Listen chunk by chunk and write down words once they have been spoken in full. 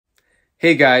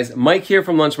Hey guys, Mike here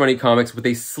from Lunch Money Comics with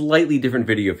a slightly different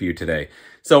video for you today.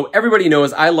 So everybody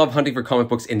knows I love hunting for comic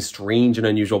books in strange and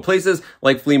unusual places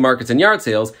like flea markets and yard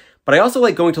sales, but I also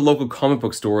like going to local comic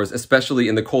book stores, especially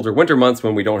in the colder winter months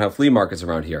when we don't have flea markets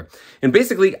around here. And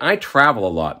basically, I travel a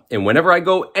lot, and whenever I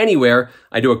go anywhere,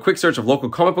 I do a quick search of local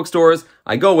comic book stores,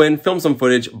 I go in, film some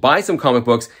footage, buy some comic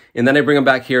books, and then I bring them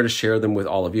back here to share them with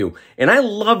all of you. And I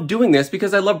love doing this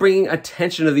because I love bringing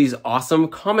attention to these awesome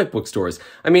comic book stores.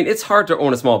 I mean, it's hard to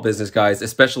own a small business, guys,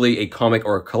 especially a comic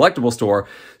or a collectible store.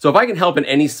 So if I can help in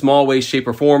any small way, shape,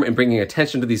 or form in bringing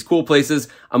attention to these cool places,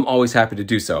 I'm always happy to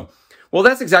do so. Well,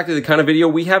 that's exactly the kind of video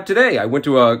we have today. I went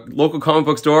to a local comic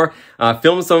book store,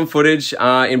 filmed some footage,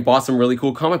 and bought some really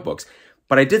cool comic books.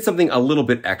 But I did something a little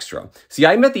bit extra. See,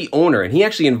 I met the owner, and he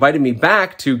actually invited me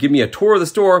back to give me a tour of the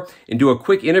store and do a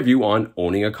quick interview on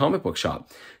owning a comic book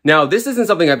shop. Now, this isn't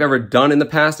something I've ever done in the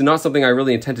past and not something I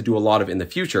really intend to do a lot of in the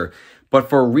future. But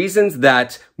for reasons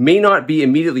that may not be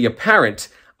immediately apparent,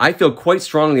 I feel quite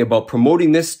strongly about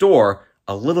promoting this store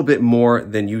a little bit more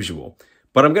than usual.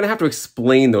 But I'm going to have to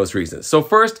explain those reasons. So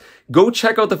first, go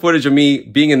check out the footage of me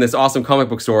being in this awesome comic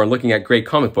book store and looking at great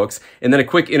comic books, and then a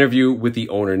quick interview with the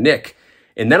owner, Nick.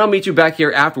 And then I'll meet you back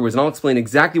here afterwards, and I'll explain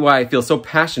exactly why I feel so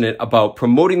passionate about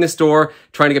promoting this store,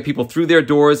 trying to get people through their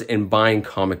doors and buying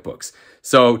comic books.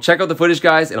 So check out the footage,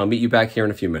 guys, and I'll meet you back here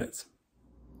in a few minutes.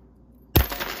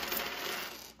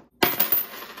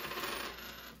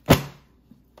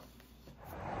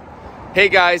 Hey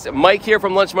guys, Mike here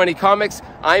from Lunch Money Comics.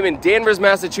 I'm in Danvers,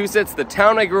 Massachusetts, the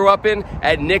town I grew up in,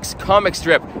 at Nick's Comic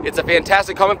Strip. It's a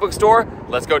fantastic comic book store.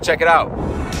 Let's go check it out.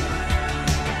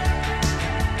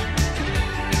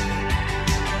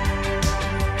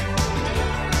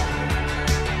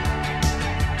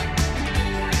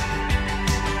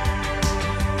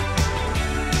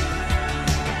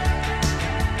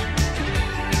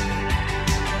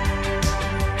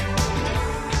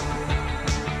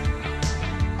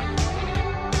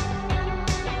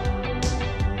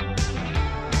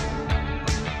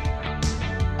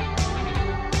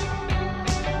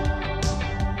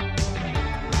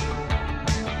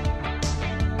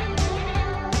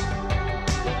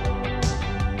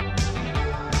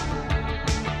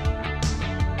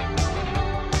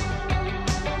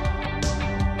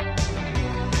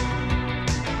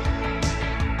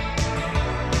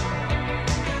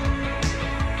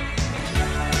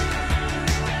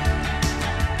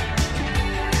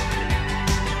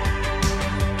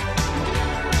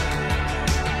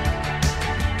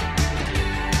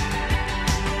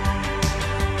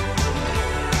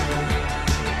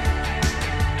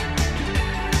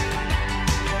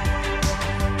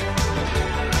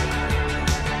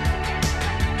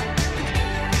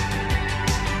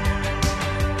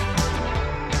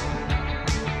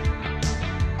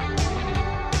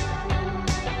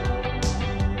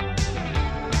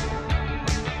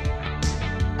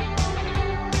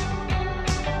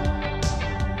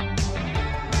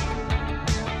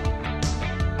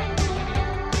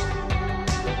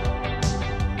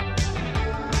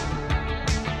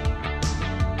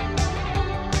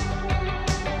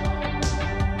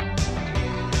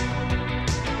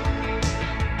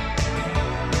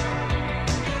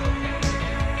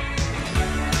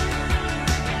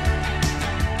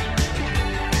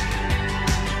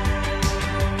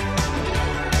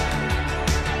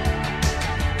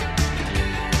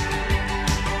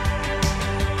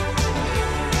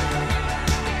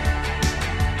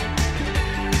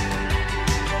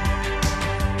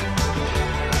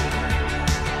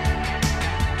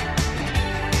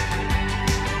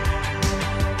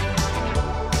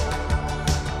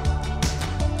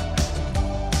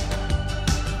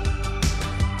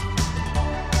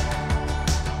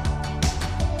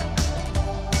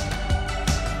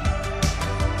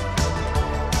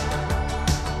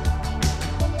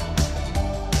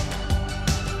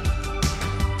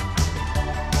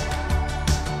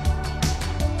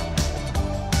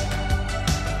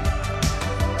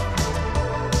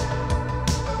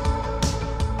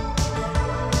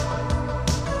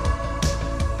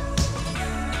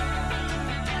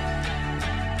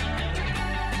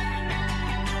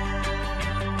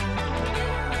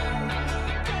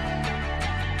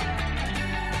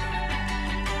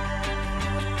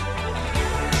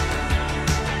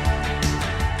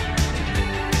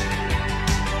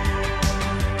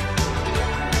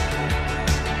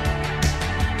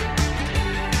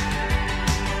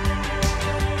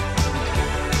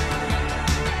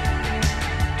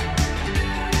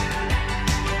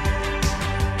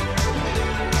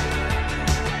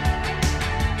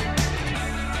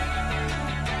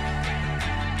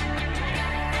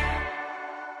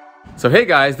 So hey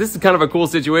guys, this is kind of a cool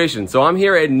situation. So I'm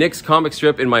here at Nick's comic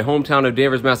strip in my hometown of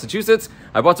Danvers, Massachusetts.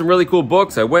 I bought some really cool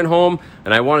books. I went home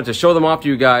and I wanted to show them off to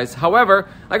you guys. However,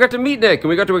 I got to meet Nick and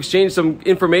we got to exchange some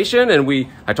information, and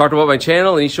I talked about my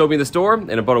channel and he showed me the store.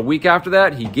 And about a week after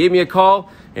that, he gave me a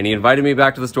call and he invited me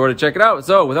back to the store to check it out.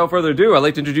 So without further ado, I'd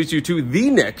like to introduce you to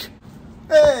the Nick.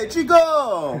 Hey,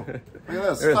 Chico! Look at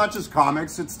this. It's not just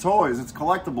comics, it's toys, it's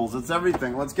collectibles, it's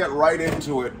everything. Let's get right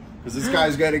into it, because this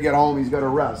guy's got to get home, he's got to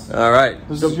rest. All right.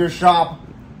 This is your shop.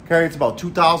 Okay, it's about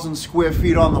 2,000 square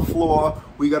feet on the floor.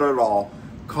 We got it all.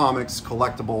 Comics,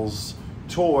 collectibles,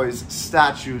 toys,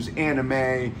 statues,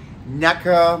 anime,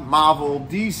 NECA, Marvel,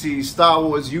 DC, Star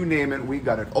Wars, you name it, we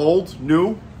got it. Old,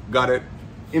 new, got it.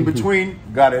 In between,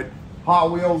 got it.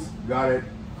 Hot Wheels, got it.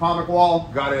 Comic wall,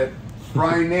 got it.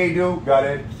 Brian Nadeau, got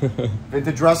it.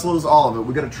 Vintage wrestlers, all of it.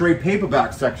 We got a trade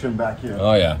paperback section back here.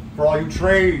 Oh yeah. For all you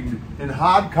trade and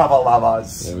hardcover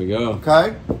lovers. There we go.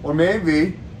 Okay? Or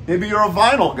maybe you're a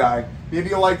vinyl guy. Maybe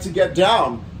you like to get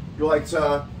down. You like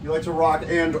to rock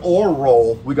and or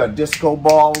roll. We got disco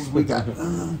balls. We got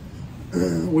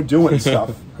we're doing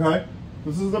stuff. Okay?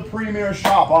 This is the premier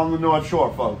shop on the North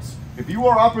Shore, folks. If you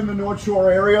are up in the North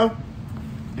Shore area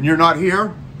and you're not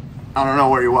here, I don't know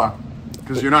where you are.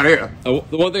 Because you're not here. The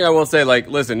one thing I will say, like,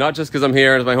 listen, not just because I'm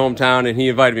here, it's my hometown, and he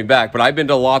invited me back, but I've been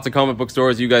to lots of comic book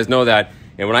stores, you guys know that,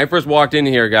 and when I first walked in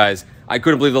here, guys, I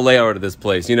couldn't believe the layout of this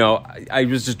place. You know, I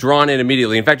was just drawn in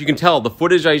immediately. In fact, you can tell the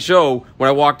footage I show when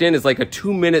I walked in is like a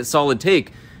 2-minute solid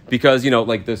take, because, you know,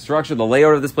 like the structure, the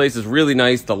layout of this place is really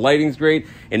nice, the lighting's great,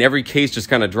 and every case just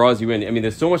kind of draws you in. I mean,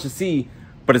 there's so much to see,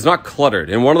 but it's not cluttered.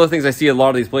 And one of the things I see at a lot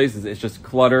of these places, it's just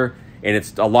clutter, and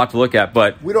it's a lot to look at,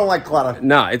 but... We don't like clutter.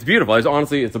 Nah, it's beautiful.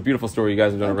 Honestly, it's a beautiful store. You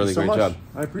guys have done a really great job.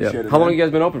 I appreciate it. How long have you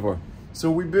guys been open for? So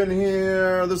we've been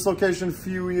here, this location, a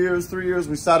few years, 3 years.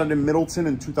 We started in Middleton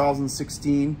in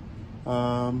 2016.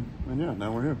 And yeah,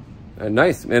 now we're here.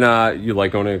 Nice. And you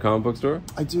like owning a comic book store?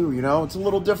 I do, you know. It's a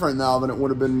little different now than it would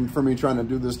have been for me trying to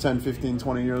do this 10, 15,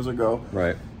 20 years ago.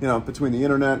 Right. You know, between the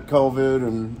internet, COVID,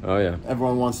 and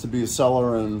everyone wants to be a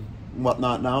seller and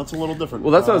whatnot. Now it's a little different.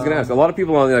 Well, that's what I was going to ask. A lot of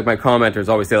people on like my commenters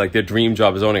always say like their dream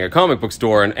job is owning a comic book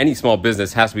store, and any small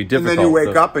business has to be difficult. And then you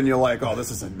wake up and you're like, oh,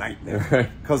 this is a nightmare.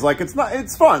 Because like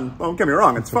it's fun. Don't get me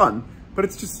wrong, it's fun. But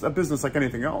it's just a business like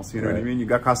anything else. You know what I mean? You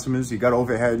got customers, you got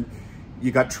overhead,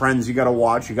 you got trends you got to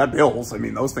watch, you got bills. I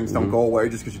mean, those things don't go away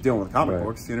just because you're dealing with comic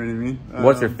books. You know what I mean?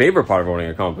 What's your favorite part of owning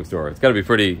a comic book store? It's got to be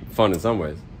pretty fun in some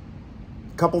ways.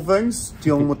 Couple things,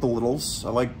 dealing with the littles.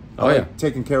 I like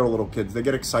taking care of little kids. They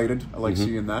get excited. I like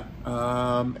seeing that.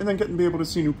 And then getting to be able to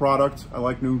see new product. I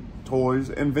like new toys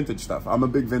and vintage stuff. I'm a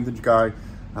big vintage guy.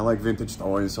 I like vintage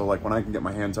toys. So like when I can get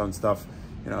my hands on stuff,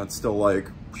 you know, it's still like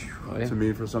to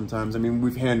me for sometimes. I mean,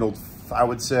 we've handled, I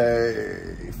would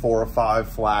say, 4 or 5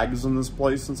 flags in this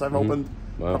place since I've opened.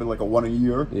 Wow. Probably like a 1 a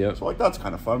year. Yep. So like that's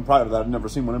kind of fun. Prior to that, I've never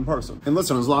seen one in person. And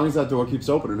listen, as long as that door keeps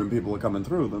opening and people are coming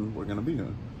through, then we're gonna be here.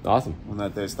 Awesome. When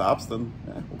that day stops, then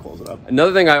we'll close it up.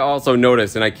 Another thing I also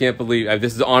noticed, and I can't believe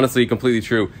this is honestly completely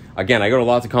true. Again, I go to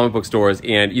lots of comic book stores,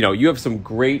 and you know you have some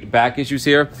great back issues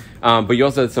here, but you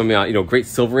also have some you know great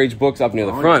Silver Age books up near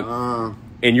the front.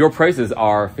 And your prices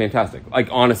are fantastic. Like,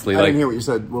 honestly. I didn't hear what you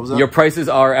said. What was that? Your prices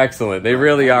are excellent. They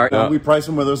really are. We price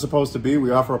them where they're supposed to be. We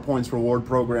offer a points reward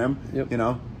program, you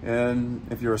know. And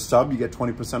if you're a sub, you get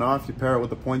 20% off. You pair it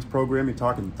with the points program, you're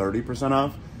talking 30%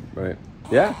 off. Right.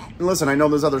 Yeah. And listen, I know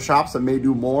there's other shops that may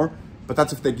do more, but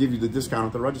that's if they give you the discount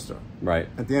at the register. Right.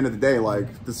 At the end of the day,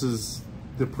 like, this is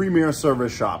the premier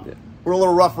service shop. Yeah. We're a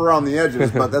little rough around the edges,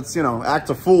 but that's, you know,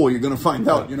 act a fool, you're going to find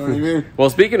out, you know what I mean?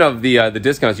 Well, speaking of the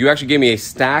discounts, you actually gave me a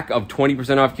stack of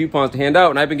 20% off coupons to hand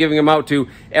out, and I've been giving them out to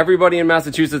everybody in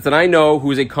Massachusetts that I know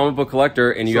who's a comic book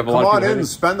collector, and you have a lot of people. Come on in and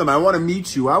spend them. I want to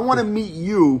meet you. I want to meet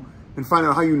you and find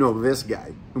out how you know this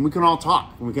guy. And we can all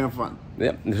talk, and we can have fun.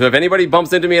 Yep. So if anybody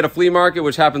bumps into me at a flea market,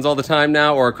 which happens all the time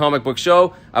now, or a comic book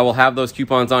show, I will have those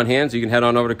coupons on hand, so you can head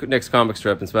on over to Nick's comic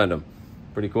strip and spend them.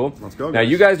 Pretty cool. Let's go, guys. Now,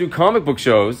 you guys do comic book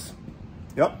shows.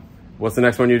 Yep. What's the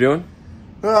next one you're doing?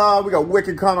 We got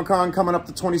Wicked Comic Con coming up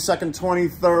the 22nd,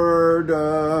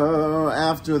 23rd.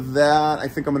 After that, I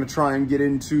think I'm going to try and get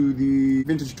into the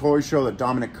vintage toy show that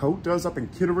Dominic Coate does up in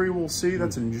Kittery. We'll see.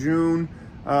 That's in June.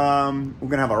 We're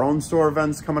going to have our own store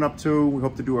events coming up too. We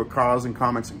hope to do a Cars and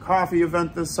Comics and Coffee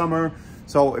event this summer.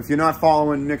 So if you're not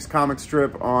following Nick's Comic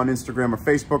Strip on Instagram or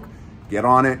Facebook, get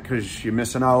on it because you're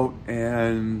missing out.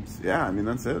 And yeah, I mean,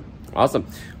 that's it. Awesome.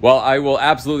 Well, I will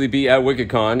absolutely be at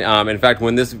WickedCon. In fact,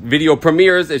 when this video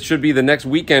premieres, it should be the next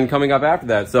weekend coming up after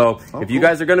that. So if you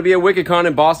guys are going to be at WickedCon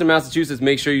in Boston, Massachusetts,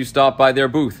 make sure you stop by their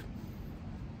booth.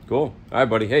 Cool. All right,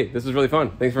 buddy. Hey, this was really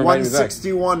fun. Thanks for inviting me back.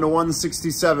 161 to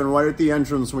 167, right at the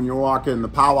entrance when you walk in, the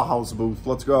Powerhouse booth.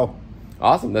 Let's go.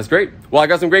 Awesome. That's great. Well, I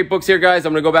got some great books here, guys.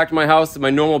 I'm going to go back to my house, my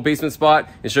normal basement spot,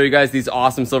 and show you guys these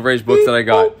awesome Silver Age books that I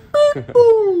got.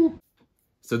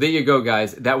 So there you go,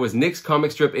 guys. That was Nick's comic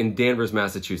strip in Danvers,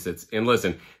 Massachusetts. And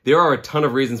listen, there are a ton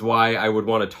of reasons why I would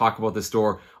want to talk about this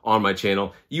store on my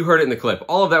channel. You heard it in the clip.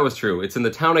 All of that was true. It's in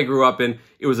the town I grew up in.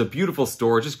 It was a beautiful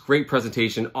store, just great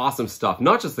presentation, awesome stuff.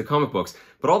 Not just the comic books,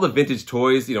 but all the vintage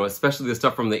toys, you know, especially the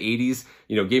stuff from the 80s,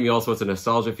 you know, gave me all sorts of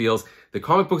nostalgia feels. The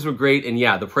comic books were great, and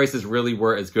yeah, the prices really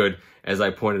were as good as I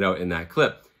pointed out in that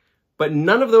clip. But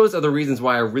none of those are the reasons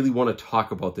why I really want to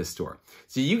talk about this store.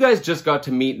 So you guys just got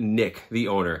to meet Nick, the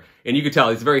owner. And you could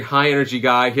tell he's a very high energy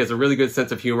guy. He has a really good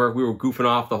sense of humor. We were goofing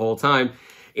off the whole time.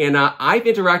 And I've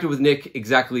interacted with Nick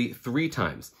exactly 3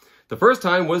 times. The first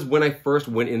time was when I first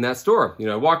went in that store. You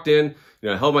know, I walked in, you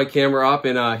know, I held my camera up,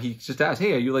 and he just asked,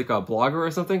 hey, are you like a blogger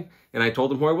or something? And I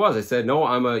told him who I was. I said, no,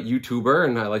 I'm a YouTuber,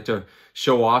 and I like to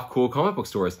show off cool comic book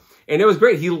stores. And it was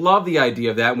great. He loved the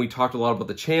idea of that, and we talked a lot about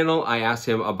the channel. I asked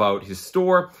him about his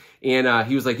store, and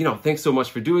he was like, you know, thanks so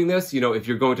much for doing this. You know, if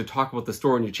you're going to talk about the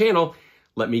store on your channel,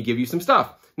 let me give you some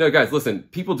stuff. Now, guys, listen,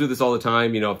 people do this all the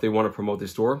time. You know, if they want to promote their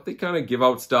store, they kind of give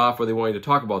out stuff or they want you to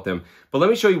talk about them. But let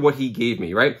me show you what he gave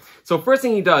me, right? So first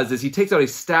thing he does is he takes out a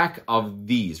stack of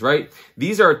these, right?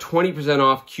 These are 20%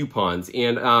 off coupons,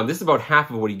 and this is about half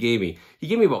of what he gave me. He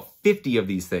gave me about 50 of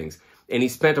these things, and he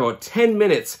spent about 10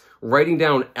 minutes writing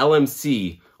down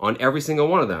LMC on every single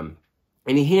one of them.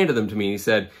 And he handed them to me, and he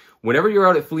said, whenever you're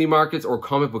out at flea markets or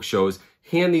comic book shows,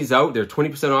 hand these out. They're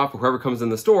 20% off for whoever comes in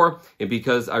the store. And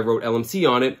because I wrote LMC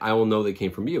on it, I will know they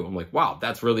came from you. I'm like, wow,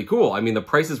 that's really cool. I mean, the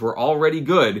prices were already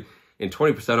good, and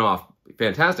 20% off,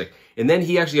 fantastic. And then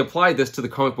he actually applied this to the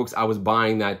comic books I was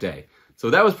buying that day. So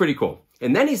that was pretty cool.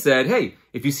 And then he said, hey,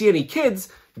 if you see any kids,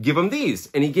 give them these.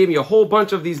 And he gave me a whole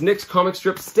bunch of these Nick's comic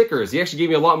strip stickers. He actually gave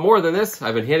me a lot more than this.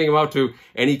 I've been handing them out to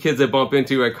any kids I bump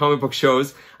into at comic book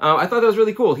shows. I thought that was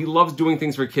really cool. He loves doing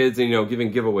things for kids and, you know,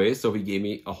 giving giveaways. So he gave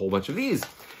me a whole bunch of these.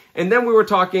 And then we were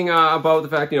talking about the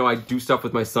fact, you know, I do stuff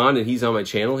with my son and he's on my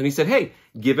channel. And he said, hey,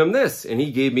 give him this. And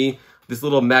he gave me this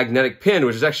little magnetic pin,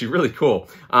 which is actually really cool,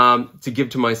 to give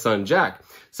to my son, Jack.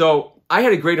 So I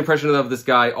had a great impression of this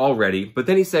guy already, but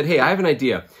then he said, hey, I have an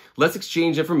idea. Let's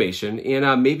exchange information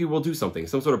and maybe we'll do something,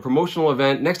 some sort of promotional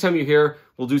event. Next time you're here,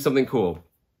 we'll do something cool.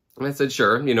 And I said,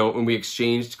 sure, you know, and we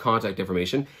exchanged contact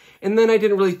information. And then I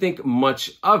didn't really think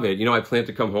much of it. You know, I planned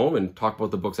to come home and talk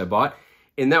about the books I bought,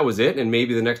 and that was it. And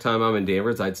maybe the next time I'm in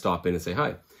Danvers, I'd stop in and say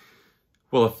hi.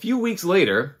 Well, a few weeks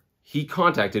later, he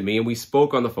contacted me and we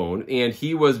spoke on the phone, and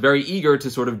he was very eager to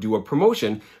sort of do a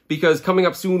promotion because coming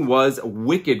up soon was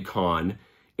WickedCon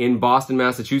in Boston,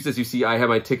 Massachusetts. You see, I have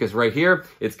my tickets right here.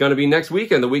 It's going to be next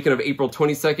weekend, the weekend of April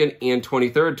 22nd and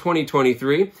 23rd,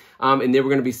 2023. And they were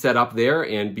going to be set up there.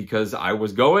 And because I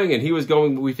was going and he was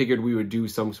going, we figured we would do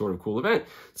some sort of cool event.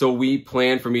 So we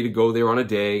planned for me to go there on a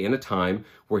day and a time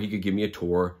where he could give me a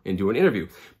tour and do an interview.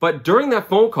 But during that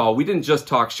phone call, we didn't just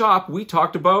talk shop. We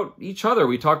talked about each other.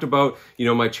 We talked about, you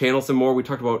know, my channel some more. We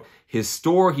talked about his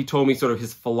store. He told me sort of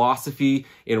his philosophy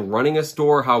in running a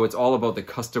store, how it's all about the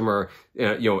customer,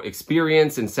 you know,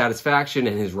 experience and satisfaction,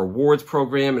 and his rewards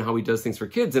program and how he does things for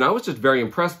kids. And I was just very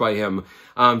impressed by him,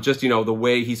 just, you know, the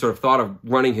way he sort of thought of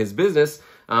running his business,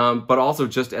 but also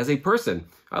just as a person.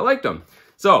 I liked him.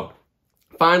 So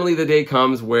finally, the day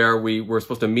comes where we were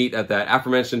supposed to meet at that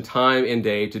aforementioned time and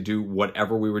day to do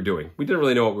whatever we were doing. We didn't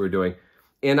really know what we were doing.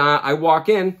 And I walk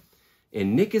in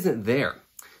and Nick isn't there.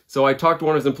 So I talked to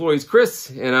one of his employees, Chris,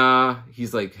 and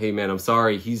he's like, hey man, I'm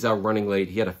sorry. He's running late.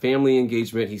 He had a family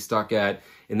engagement he's stuck at,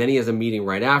 and then he has a meeting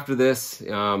right after this.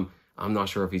 I'm not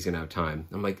sure if he's gonna have time.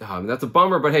 I'm like, oh, that's a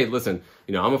bummer, but hey, listen,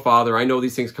 you know, I'm a father. I know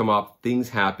these things come up, things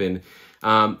happen.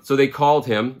 So they called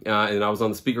him, and I was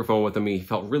on the speakerphone with him. He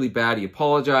felt really bad. He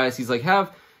apologized. He's like,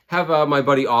 have my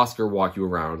buddy Oscar walk you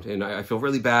around. And I feel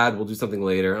really bad. We'll do something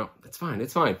later. Oh, it's fine.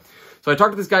 It's fine. So I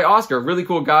talked to this guy, Oscar, really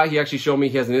cool guy. He actually showed me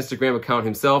he has an Instagram account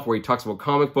himself where he talks about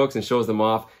comic books and shows them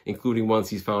off, including ones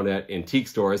he's found at antique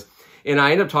stores. And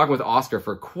I ended up talking with Oscar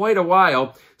for quite a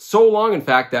while, so long, in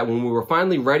fact, that when we were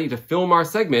finally ready to film our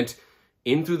segment,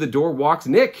 in through the door walks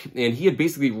Nick, and he had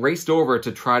basically raced over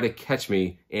to try to catch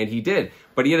me, and he did.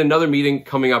 But he had another meeting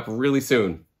coming up really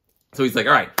soon. So he's like,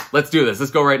 all right, let's do this.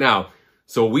 Let's go right now.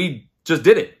 So we just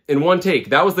did it in one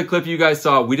take. That was the clip you guys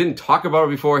saw. We didn't talk about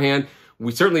it beforehand.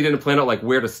 We certainly didn't plan out like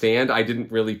where to stand. I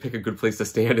didn't really pick a good place to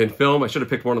stand and film. I should have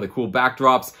picked one of the cool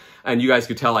backdrops, and you guys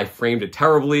could tell I framed it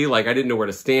terribly. Like I didn't know where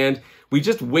to stand. We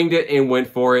just winged it and went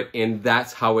for it, and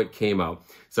that's how it came out.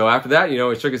 So after that, you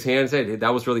know, I shook his hand and said, hey,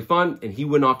 that was really fun, and he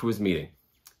went off to his meeting.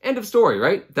 End of story,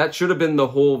 right? That should have been the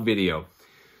whole video.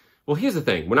 Well, here's the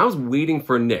thing. When I was waiting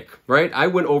for Nick, right, I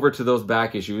went over to those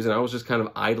back issues and I was just kind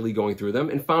of idly going through them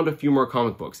and found a few more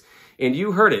comic books. And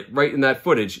you heard it right in that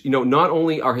footage. You know, not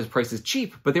only are his prices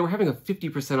cheap, but they were having a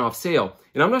 50% off sale.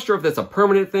 And I'm not sure if that's a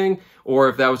permanent thing or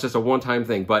if that was just a one-time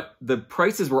thing, but the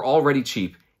prices were already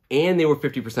cheap and they were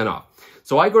 50% off.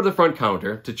 So I go to the front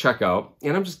counter to check out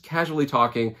and I'm just casually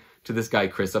talking to this guy,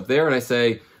 Chris, up there. And I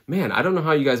say, man, I don't know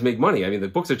how you guys make money. I mean, the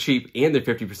books are cheap and they're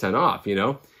 50% off, you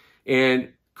know?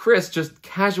 And Chris just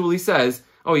casually says,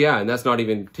 oh yeah, and that's not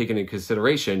even taken into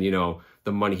consideration, you know,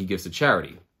 the money he gives to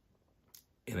charity.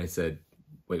 And I said,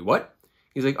 wait, what?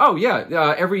 He's like, oh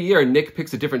yeah, every year Nick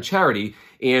picks a different charity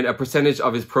and a percentage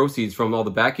of his proceeds from all the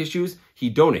back issues,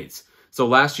 he donates. So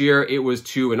last year it was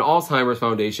to an Alzheimer's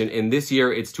foundation and this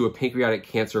year it's to a pancreatic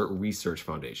cancer research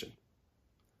foundation.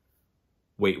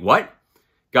 Wait, what?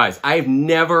 Guys, I've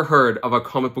never heard of a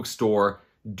comic book store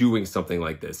doing something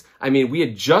like this. I mean, we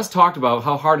had just talked about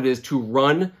how hard it is to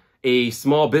run a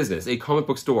small business, a comic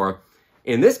book store,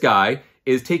 and this guy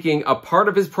is taking a part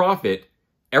of his profit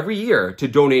every year to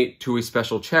donate to a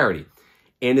special charity.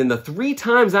 And in the 3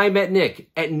 times I met Nick,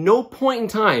 at no point in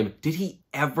time did he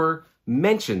ever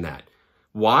mention that.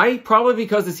 Why? Probably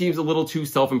because it seems a little too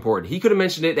self-important. He could have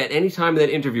mentioned it at any time in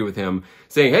that interview with him,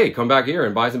 saying, hey, come back here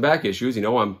and buy some back issues. You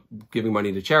know, I'm giving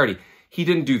money to charity. He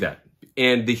didn't do that.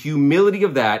 And the humility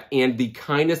of that and the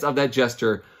kindness of that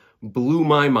gesture blew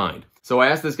my mind. So I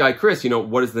asked this guy, Chris, you know,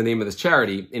 what is the name of this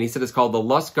charity? And he said it's called the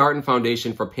Lustgarten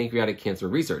Foundation for Pancreatic Cancer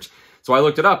Research. So I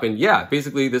looked it up and yeah,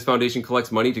 basically this foundation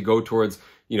collects money to go towards,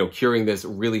 you know, curing this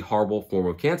really horrible form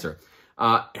of cancer.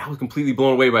 I was completely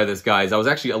blown away by this, guys. I was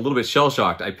actually a little bit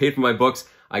shell-shocked. I paid for my books.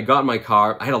 I got in my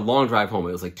car. I had a long drive home.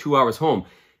 It was like 2 hours home.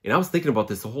 And I was thinking about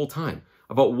this the whole time,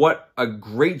 about what a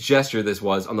great gesture this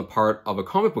was on the part of a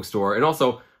comic book store and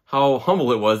also how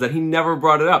humble it was that he never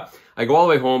brought it up. I go all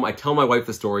the way home. I tell my wife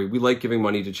the story. We like giving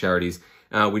money to charities.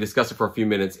 We discussed it for a few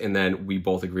minutes and then we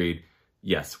both agreed,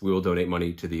 yes, we will donate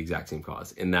money to the exact same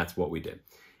cause. And that's what we did.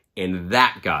 And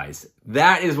that, guys,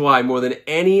 that is why more than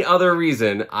any other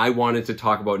reason I wanted to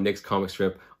talk about Nick's comic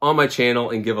strip on my channel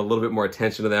and give a little bit more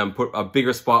attention to them, put a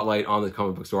bigger spotlight on the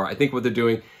comic book store. I think what they're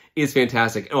doing is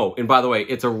fantastic. Oh, and by the way,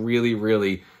 it's a really,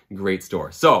 really great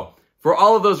store. So for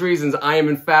all of those reasons, I am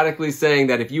emphatically saying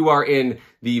that if you are in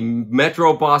the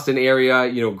Metro Boston area,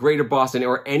 you know, Greater Boston,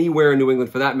 or anywhere in New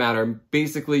England for that matter,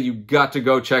 basically you got to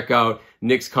go check out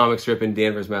Nick's comic strip in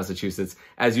Danvers, Massachusetts.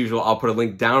 As usual, I'll put a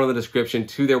link down in the description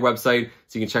to their website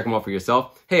so you can check them out for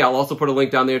yourself. Hey, I'll also put a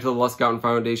link down there to the Lustgarten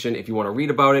Foundation if you want to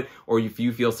read about it, or if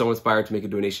you feel so inspired to make a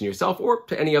donation yourself, or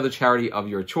to any other charity of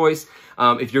your choice.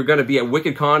 If you're going to be at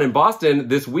WickedCon in Boston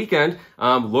this weekend,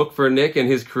 look for Nick and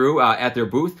his crew at their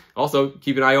booth. Also,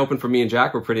 keep an eye open for me and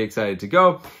Jack. We're pretty excited to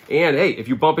go. And hey, if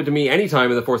you bump into me anytime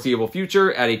in the foreseeable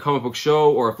future at a comic book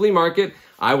show or a flea market,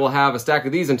 I will have a stack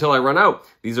of these until I run out.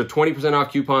 These are 20%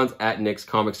 off coupons at Nick's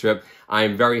comic strip. I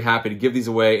am very happy to give these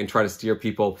away and try to steer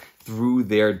people through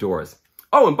their doors.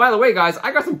 Oh, and by the way, guys,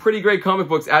 I got some pretty great comic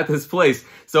books at this place.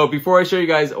 So before I show you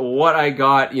guys what I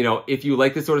got, you know, if you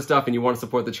like this sort of stuff and you want to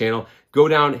support the channel, go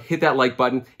down, hit that like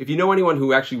button. If you know anyone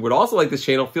who actually would also like this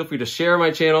channel, feel free to share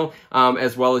my channel,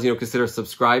 as well as, you know, consider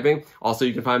subscribing. Also,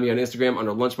 you can find me on Instagram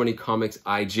under Lunch Money Comics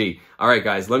IG. All right,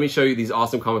 guys, let me show you these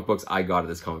awesome comic books I got at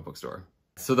this comic book store.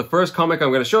 So the first comic I'm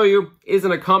going to show you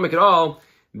isn't a comic at all.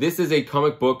 This is a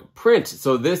comic book print.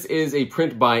 So this is a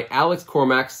print by Alex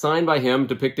Cormack, signed by him,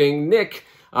 depicting Nick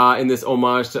in this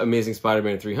homage to Amazing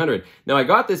Spider-Man 300. Now, I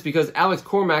got this because Alex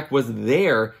Cormack was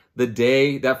there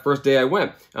that first day I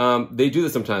went. They do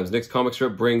this sometimes. Nick's comic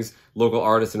strip brings local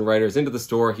artists and writers into the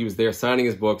store. He was there signing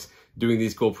his books, doing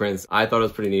these cool prints. I thought it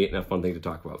was pretty neat and a fun thing to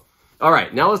talk about. All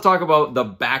right, now let's talk about the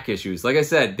back issues. Like I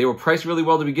said, they were priced really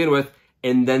well to begin with,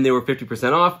 and then they were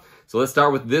 50% off. So let's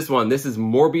start with this one. This is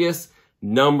Morbius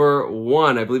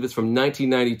 #1. I believe it's from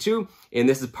 1992, and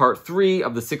this is part 3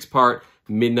 of the 6-part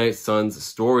Midnight Suns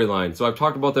storyline. So I've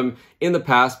talked about them in the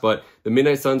past, but the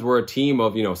Midnight Suns were a team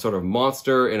of, you know, sort of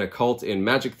monster and occult and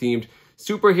magic themed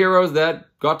superheroes that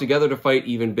got together to fight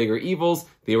even bigger evils.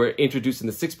 They were introduced in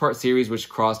the 6-part series, which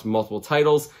crossed multiple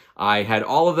titles. I had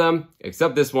all of them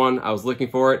except this one. I was looking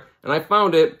for it and I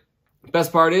found it.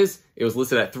 Best part is it was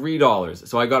listed at $3.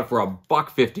 So I got it for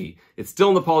 $1.50. It's still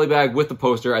in the poly bag with the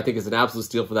poster. I think it's an absolute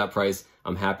steal for that price.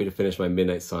 I'm happy to finish my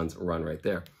Midnight Suns run right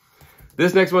there.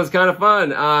 This next one's kind of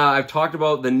fun. I've talked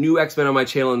about the new X-Men on my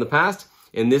channel in the past,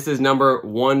 and this is number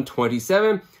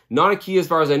 127. Not a key as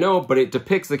far as I know, but it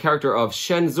depicts the character of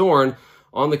Shen Zorn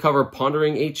on the cover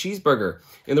pondering a cheeseburger.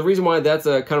 And the reason why that's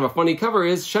a kind of a funny cover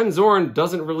is Shen Zorn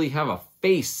doesn't really have a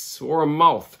face or a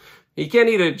mouth. He can't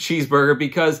eat a cheeseburger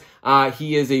because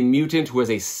he is a mutant who has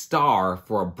a star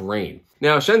for a brain.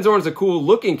 Now, Shenzorn is a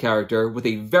cool-looking character with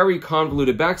a very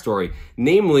convoluted backstory.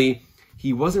 Namely,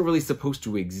 he wasn't really supposed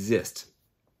to exist.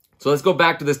 So let's go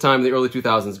back to this time in the early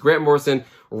 2000s. Grant Morrison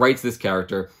writes this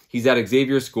character. He's at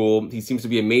Xavier's school. He seems to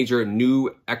be a major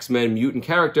new X-Men mutant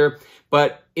character.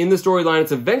 But in the storyline,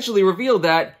 it's eventually revealed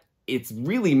that it's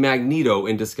really Magneto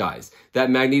in disguise.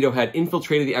 That Magneto had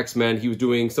infiltrated the X-Men. He was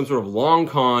doing some sort of long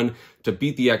con to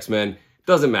beat the X-Men.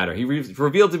 Doesn't matter. He's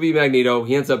revealed to be Magneto.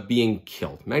 He ends up being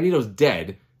killed. Magneto's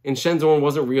dead, and Shenzorn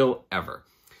wasn't real ever.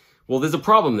 Well, there's a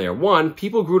problem there. One,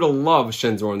 people grew to love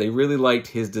Shenzorn. They really liked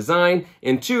his design.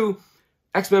 And two,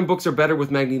 X-Men books are better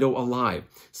with Magneto alive.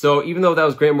 So even though that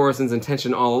was Grant Morrison's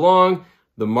intention all along,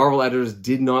 the Marvel editors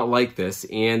did not like this,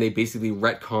 and they basically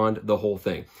retconned the whole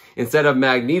thing. Instead of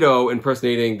Magneto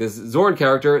impersonating this Zorn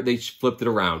character, they flipped it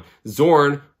around.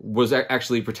 Zorn was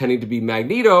actually pretending to be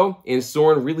Magneto, and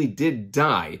Zorn really did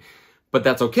die. But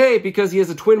that's okay, because he has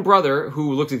a twin brother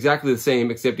who looks exactly the same,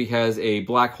 except he has a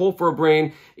black hole for a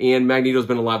brain, and Magneto's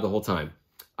been alive the whole time.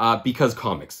 Because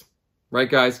comics. Right,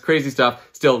 guys? Crazy stuff.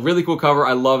 Still, really cool cover.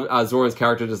 I love Zorn's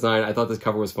character design. I thought this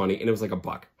cover was funny, and it was like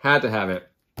 $1. Had to have it.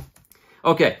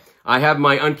 Okay, I have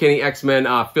my Uncanny X-Men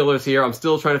fillers here. I'm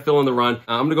still trying to fill in the run.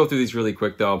 I'm going to go through these really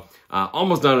quick, though.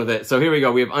 Almost done with it. So here we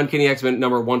go. We have Uncanny X-Men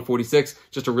number 146.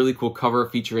 Just a really cool cover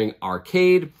featuring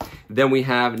Arcade. Then we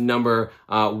have number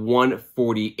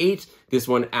 148. This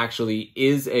one actually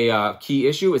is a key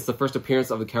issue. It's the first appearance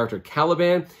of the character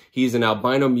Caliban. He's an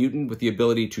albino mutant with the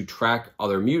ability to track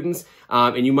other mutants.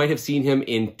 And you might have seen him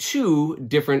in 2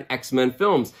 different X-Men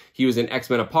films. He was in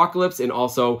X-Men Apocalypse and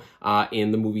also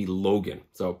in the movie Logan.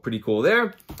 So pretty cool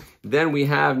there. Then we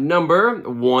have number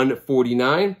 149.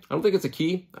 I don't think it's a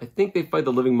key. I think they fight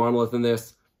the living monolith in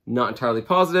this. Not entirely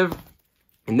positive.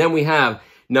 And then we have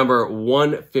number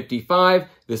 155.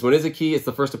 This one is a key. It's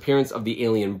the first appearance of the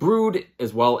alien Brood,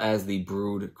 as well as the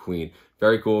Brood Queen.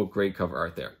 Very cool. Great cover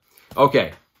art there.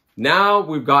 Okay, now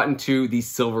we've gotten to the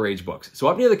Silver Age books. So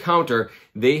up near the counter,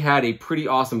 they had a pretty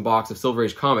awesome box of Silver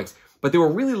Age comics, but they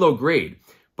were really low grade.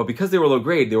 But because they were low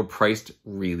grade, they were priced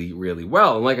really, really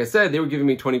well. And like I said, they were giving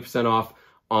me 20% off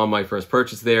on my first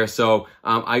purchase there. So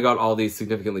I got all these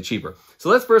significantly cheaper. So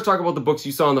let's first talk about the books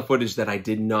you saw in the footage that I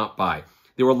did not buy.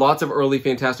 There were lots of early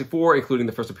Fantastic Four, including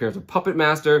the first appearance of Puppet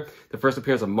Master, the first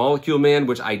appearance of Molecule Man,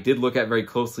 which I did look at very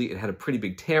closely. It had a pretty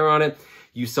big tear on it.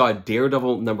 You saw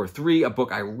Daredevil number 3, a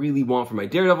book I really want for my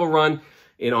Daredevil run.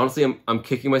 And honestly, I'm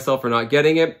kicking myself for not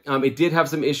getting it. It did have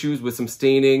some issues with some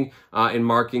staining and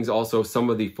markings. Also, some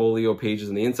of the folio pages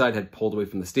on the inside had pulled away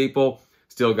from the staple.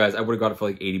 Still, guys, I would have got it for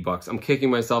like $80. I'm kicking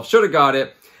myself. Should have got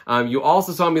it. You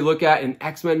also saw me look at an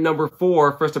X-Men number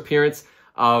 4, first appearance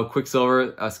of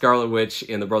Quicksilver, Scarlet Witch,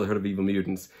 and the Brotherhood of Evil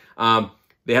Mutants.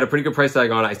 They had a pretty good price tag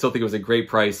on it. I still think it was a great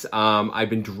price. I've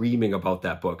been dreaming about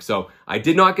that book. So I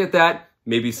did not get that.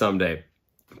 Maybe someday.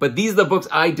 But these are the books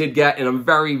I did get, and I'm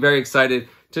very, very excited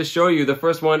to show you. The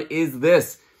first one is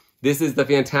this. This is the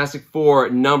Fantastic Four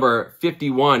number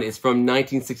 51. It's from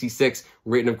 1966,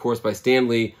 written, of course, by Stan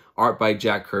Lee, art by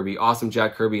Jack Kirby. Awesome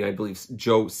Jack Kirby, and I believe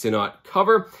Joe Sinnott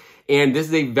cover. And this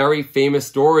is a very famous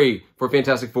story for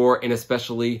Fantastic Four, and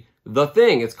especially The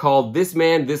Thing. It's called This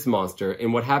Man, This Monster.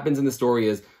 And what happens in the story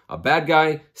is a bad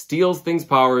guy steals Thing's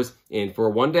powers, and for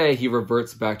one day, he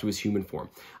reverts back to his human form.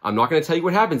 I'm not going to tell you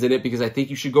what happens in it because I think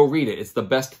you should go read it. It's the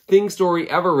best Thing story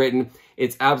ever written.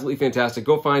 It's absolutely fantastic.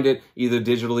 Go find it either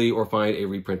digitally or find a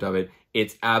reprint of it.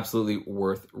 It's absolutely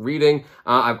worth reading.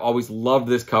 I've always loved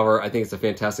this cover. I think it's a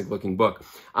fantastic looking book.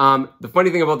 The funny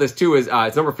thing about this too is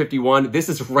it's number 51. This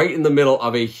is right in the middle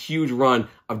of a huge run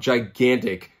of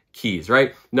gigantic keys,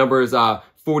 right? Numbers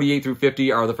 48 through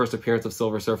 50 are the first appearance of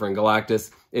Silver Surfer and Galactus,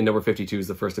 and number 52 is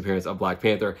the first appearance of Black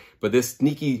Panther. But this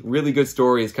sneaky, really good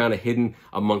story is kind of hidden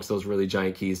amongst those really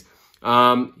giant keys.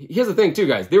 Here's the thing too,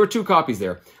 guys. There were 2 copies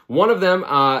there. One of them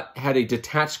had a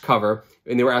detached cover,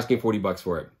 and they were asking $40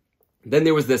 for it. Then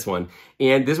there was this one,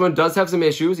 and this one does have some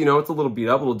issues. You know, it's a little beat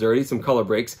up, a little dirty, some color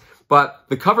breaks, but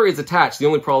the cover is attached. The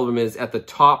only problem is at the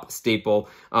top staple,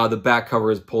 the back cover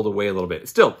is pulled away a little bit.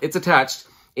 Still, it's attached,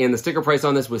 and the sticker price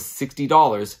on this was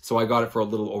 $60, so I got it for a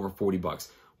little over $40,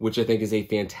 which I think is a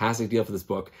fantastic deal for this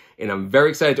book, and I'm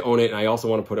very excited to own it, and I also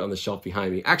want to put it on the shelf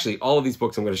behind me. Actually, all of these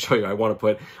books I'm going to show you, I want to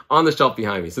put on the shelf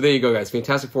behind me. So there you go, guys.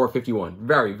 Fantastic Four 51.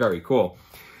 Very, very cool.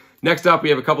 Next up, we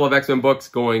have a couple of X-Men books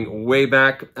going way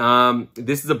back.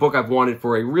 This is a book I've wanted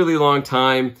for a really long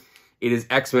time. It is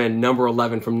X-Men number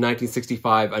 11 from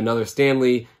 1965, another Stan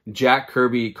Lee, Jack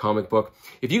Kirby comic book.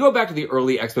 If you go back to the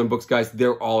early X-Men books, guys,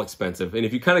 they're all expensive. And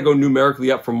if you kind of go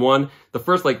numerically up from one, the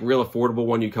first like real affordable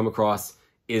one you come across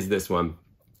is this one.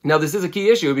 Now, this is a key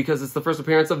issue because it's the first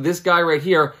appearance of this guy right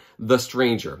here, the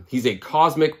Stranger. He's a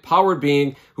cosmic powered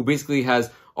being who basically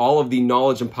has all of the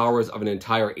knowledge and powers of an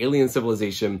entire alien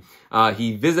civilization.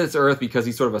 He visits Earth because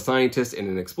he's sort of a scientist and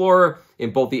an explorer,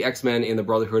 and both the X-Men and the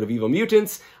Brotherhood of Evil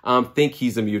Mutants think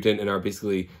he's a mutant and are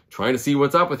basically trying to see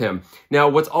what's up with him. Now,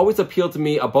 what's always appealed to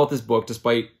me about this book,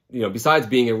 despite, besides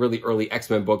being a really early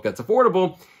X-Men book that's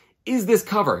affordable, is this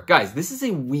cover. Guys, this is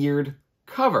a weird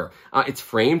cover. It's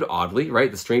framed oddly,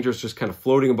 right? The Stranger's just kind of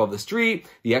floating above the street.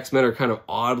 The X-Men are kind of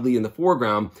oddly in the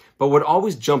foreground. But what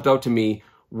always jumped out to me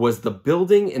was the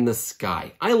building in the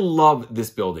sky. I love this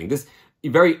building. This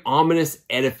very ominous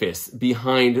edifice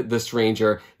behind the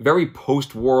Stranger, very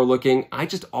post-war looking. I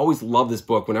just always loved this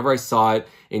book whenever I saw it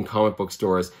in comic book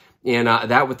stores. And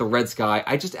that with the red sky,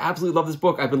 I just absolutely love this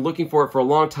book. I've been looking for it for a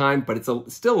long time, but it's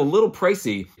still a little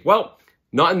pricey. Well,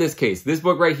 not in this case. This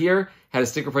book right here had a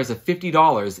sticker price of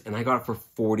 $50 and I got it for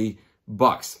 40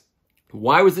 bucks.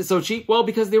 Why was it so cheap? Well,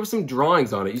 because there were some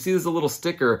drawings on it. You see there's a little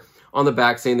sticker on the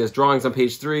back saying there's drawings on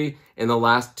page 3 and the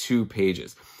last 2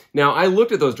 pages. Now, I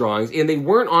looked at those drawings and they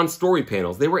weren't on story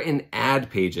panels. They were in ad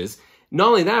pages. Not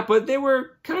only that, but they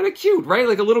were kind of cute, right?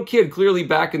 Like a little kid clearly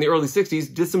back in the early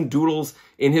 60s did some doodles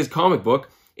in his comic book.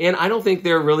 And I don't think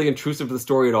they're really intrusive to the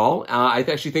story at all. I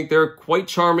actually think they're quite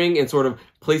charming and sort of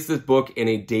place this book in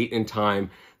a date and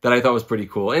time that I thought was pretty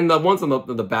cool. And the ones on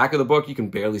the back of the book, you can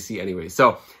barely see anyway.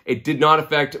 So it did not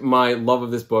affect my love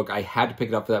of this book. I had to pick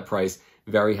it up for that price.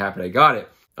 Very happy I got it.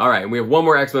 All right, and we have one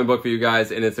more X-Men book for you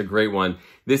guys, and it's a great one.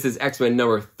 This is X-Men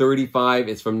number 35.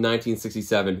 It's from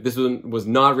 1967. This one was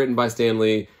not written by Stan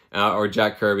Lee or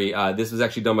Jack Kirby. This was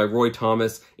actually done by Roy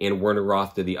Thomas, and Werner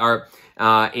Roth did the art.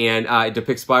 And it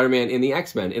depicts Spider-Man and the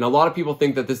X-Men. And a lot of people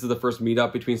think that this is the first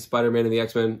meetup between Spider-Man and the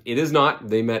X-Men. It is not.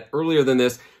 They met earlier than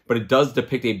this, but it does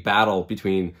depict a battle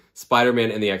between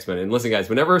Spider-Man and the X-Men. And listen, guys,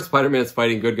 whenever Spider-Man is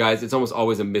fighting good guys, it's almost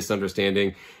always a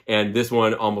misunderstanding, and this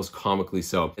one almost comically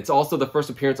so. It's also the first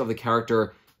appearance of the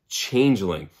character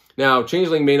Changeling. Now,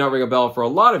 Changeling may not ring a bell for a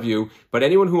lot of you, but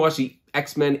anyone who watched the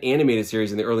X-Men animated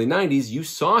series in the early 90s, you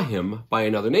saw him by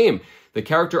another name. The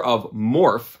character of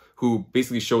Morph, who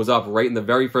basically shows up right in the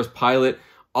very first pilot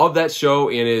of that show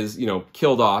and is,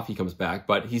 killed off. He comes back,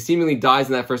 but he seemingly dies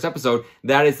in that first episode.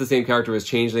 That is the same character as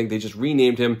Changeling. They just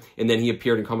renamed him, and then he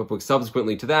appeared in comic books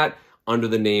subsequently to that under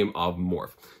the name of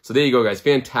Morph. So there you go, guys.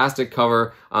 Fantastic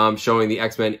cover showing the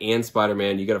X-Men and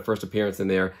Spider-Man. You got a first appearance in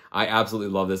there. I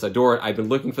absolutely love this. Adore it. I've been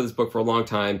looking for this book for a long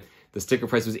time. The sticker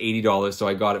price was $80, so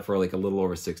I got it for like a little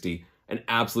over $60. An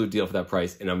absolute deal for that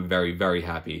price, and I'm very, very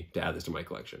happy to add this to my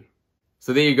collection.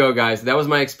 So there you go, guys. That was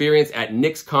my experience at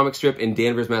Nick's Comic Strip in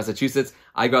Danvers, Massachusetts.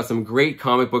 I got some great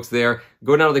comic books there.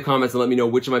 Go down to the comments and let me know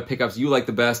which of my pickups you like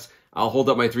the best. I'll hold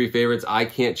up my 3 favorites. I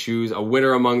can't choose a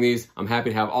winner among these. I'm happy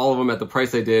to have all of them at the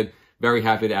price I did. Very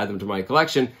happy to add them to my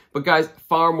collection. But guys,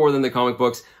 far more than the comic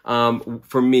books,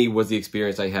 for me, was the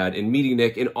experience I had in meeting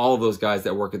Nick and all of those guys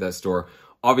that work at that store.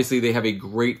 Obviously, they have a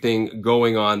great thing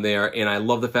going on there, and I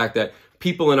love the fact that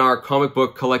people in our comic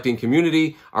book collecting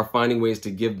community are finding ways to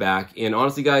give back. And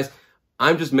honestly, guys,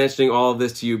 I'm just mentioning all of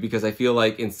this to you because I feel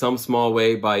like in some small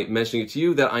way by mentioning it to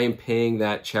you that I am paying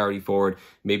that charity forward.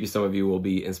 Maybe some of you will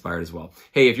be inspired as well.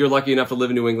 Hey, if you're lucky enough to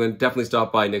live in New England, definitely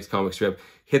stop by Nick's Comic Strip.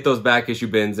 Hit those back issue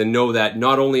bins and know that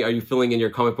not only are you filling in your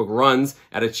comic book runs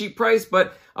at a cheap price,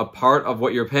 but a part of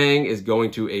what you're paying is going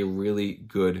to a really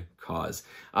good cause.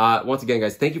 Once again,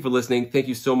 guys, thank you for listening. Thank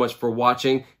you so much for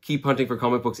watching. Keep hunting for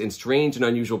comic books in strange and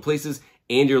unusual places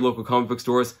and your local comic book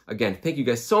stores. Again, thank you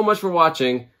guys so much for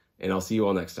watching, and I'll see you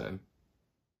all next time.